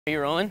Are you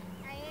rolling?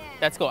 I am.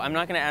 That's cool. I'm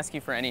not going to ask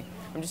you for any.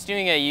 I'm just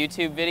doing a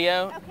YouTube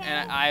video, Okay.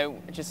 and I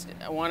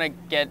want to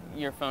get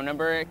your phone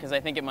number because I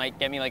think it might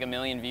get me like 1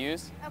 million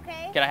views.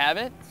 Okay. Can I have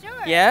it?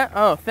 Sure. Yeah?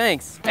 Oh,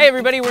 thanks. Hey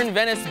everybody, we're in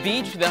Venice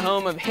Beach, the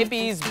home of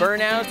hippies,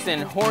 burnouts,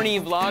 and horny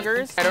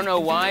vloggers. I don't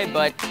know why,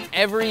 but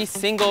every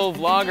single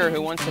vlogger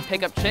who wants to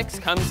pick up chicks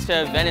comes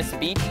to Venice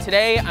Beach.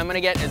 Today, I'm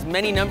gonna get as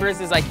many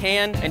numbers as I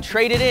can and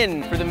trade it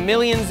in for the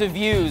millions of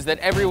views that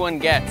everyone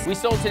gets. We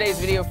stole today's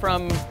video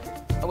from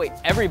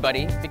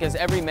everybody, because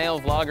every male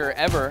vlogger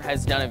ever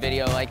has done a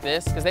video like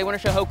this, because they want to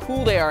show how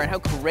cool they are and how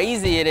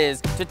crazy it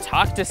is to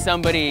talk to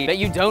somebody that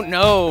you don't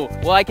know.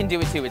 Well, I can do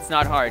it too, it's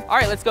not hard. All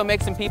right, let's go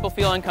make some people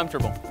feel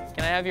uncomfortable.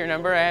 Can I have your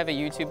number? I have a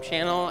YouTube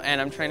channel and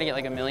I'm trying to get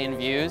like 1 million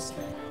views.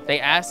 They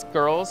ask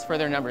girls for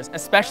their numbers,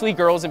 especially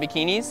girls in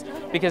bikinis,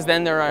 because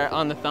then they're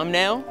on the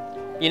thumbnail,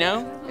 you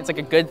know? It's like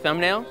a good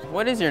thumbnail.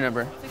 What is your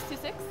number?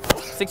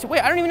 626.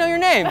 Wait, I don't even know your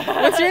name.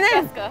 What's your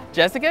name? Jessica.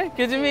 Jessica?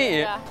 Good to meet you.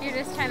 Yeah. You're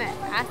just trying to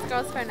ask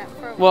girls for a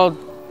number. Well,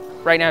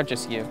 right now,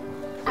 just you.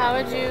 How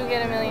would you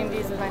get 1 million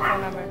views with my phone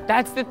number?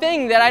 That's the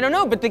thing that I don't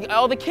know, but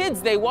all the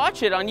kids, they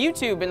watch it on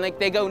YouTube and like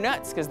they go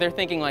nuts because they're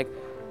thinking like,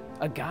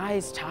 a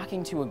guy's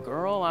talking to a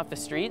girl off the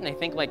street and they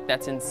think like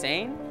that's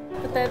insane.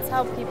 But that's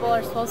how people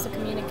are supposed to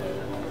communicate.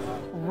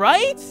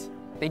 Right?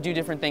 They do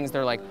different things.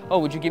 They're like, oh,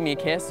 would you give me a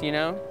kiss, you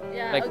know?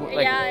 Yeah, like, okay,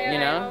 like yeah, you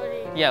know?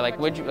 yeah,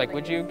 Yeah,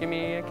 would you give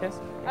me a kiss?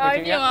 Oh,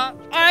 if you want.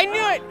 I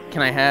knew it!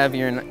 Can I have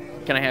your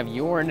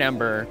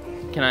number?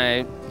 Can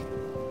I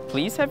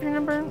please have your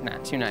number? Nah,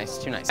 too nice,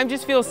 too nice. I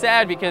just feel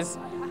sad because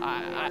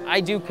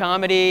I do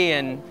comedy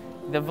and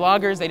the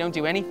vloggers, they don't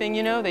do anything,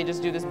 you know? They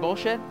just do this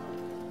bullshit.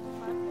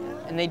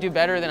 And they do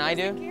better than I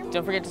do.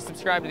 Don't forget to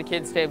subscribe to the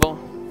kids table.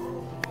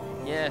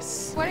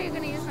 Yes. What are you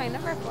gonna use my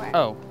number for?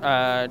 Oh,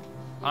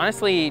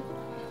 honestly,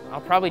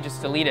 I'll probably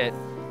just delete it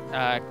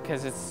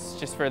because it's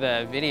just for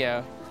the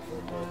video.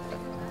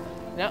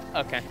 No?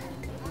 Okay.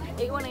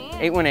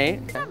 818.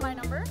 818. Is that my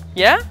number?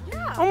 Yeah?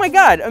 Yeah. Oh my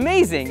God,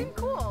 amazing. You seem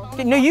cool.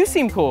 Okay, no, you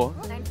seem cool.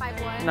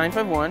 951.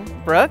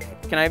 951. Brooke,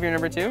 can I have your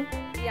number too?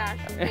 Yeah,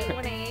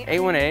 818.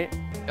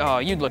 818. Oh,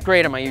 you'd look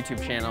great on my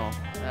YouTube channel.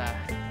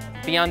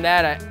 Beyond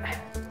that,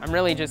 I'm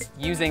really just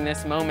using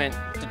this moment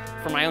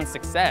for my own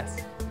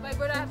success. Like,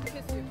 where do I have to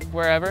kiss you?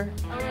 Wherever.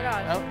 Oh my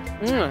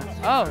God.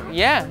 Oh,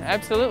 yeah,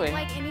 absolutely.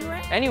 Like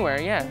anywhere?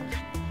 Anywhere, yeah.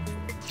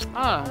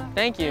 Ah,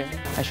 thank you.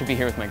 I should be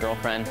here with my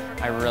girlfriend.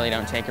 I really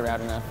don't take her out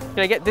enough.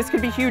 This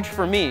could be huge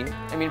for me.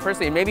 I mean,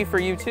 personally, maybe for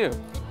you too.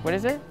 What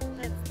is it?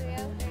 That's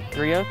 303.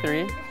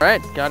 303. All right,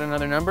 got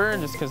another number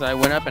just because I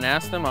went up and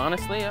asked them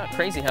honestly.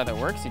 Crazy how that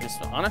works. You're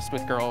just honest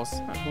with girls.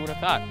 Who would have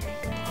thought?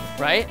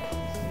 Right?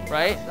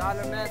 Right?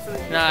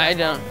 No, I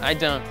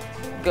don't.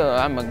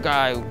 I'm a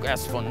guy who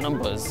asks for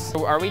numbers.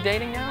 So are we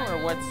dating now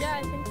or what's? Yeah,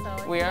 I think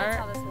so. We That's are?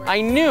 how this works. I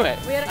knew it.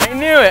 I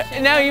knew it.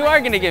 And now you are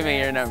going to give me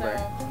your number.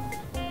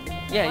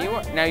 Yeah, you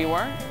are. Now you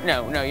are?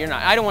 No, you're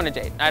not. I don't want to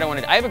date. I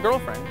have a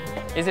girlfriend.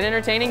 Is it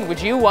entertaining?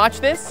 Would you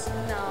watch this?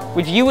 No.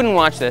 You wouldn't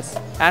watch this.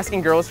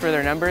 Asking girls for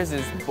their numbers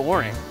is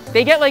boring.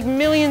 They get like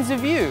millions of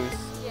views.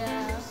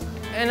 Yeah.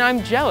 And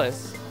I'm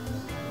jealous.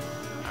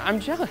 I'm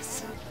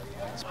jealous.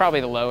 It's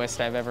probably the lowest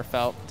I've ever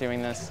felt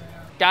doing this.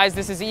 Guys,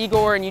 this is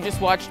Igor, and you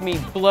just watched me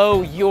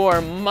blow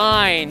your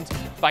mind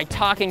by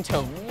talking to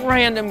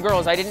random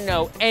girls. I didn't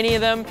know any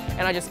of them,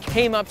 and I just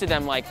came up to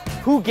them like,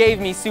 who gave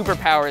me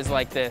superpowers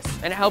like this?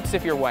 And it helps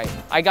if you're white.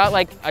 I got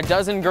like a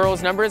dozen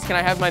girls' numbers. Can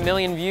I have my 1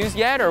 million views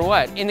yet, or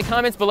what? In the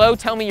comments below,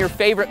 tell me your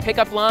favorite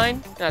pickup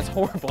line. That's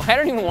horrible. I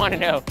don't even want to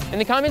know. In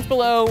the comments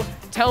below,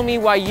 tell me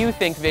why you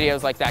think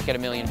videos like that get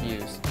 1 million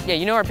views. Yeah,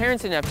 you know our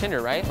parents didn't have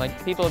Tinder, right?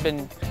 Like, people have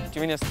been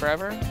doing this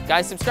forever.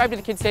 Guys, subscribe to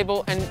the kids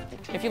table, and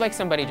if you like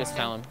somebody, just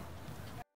tell them.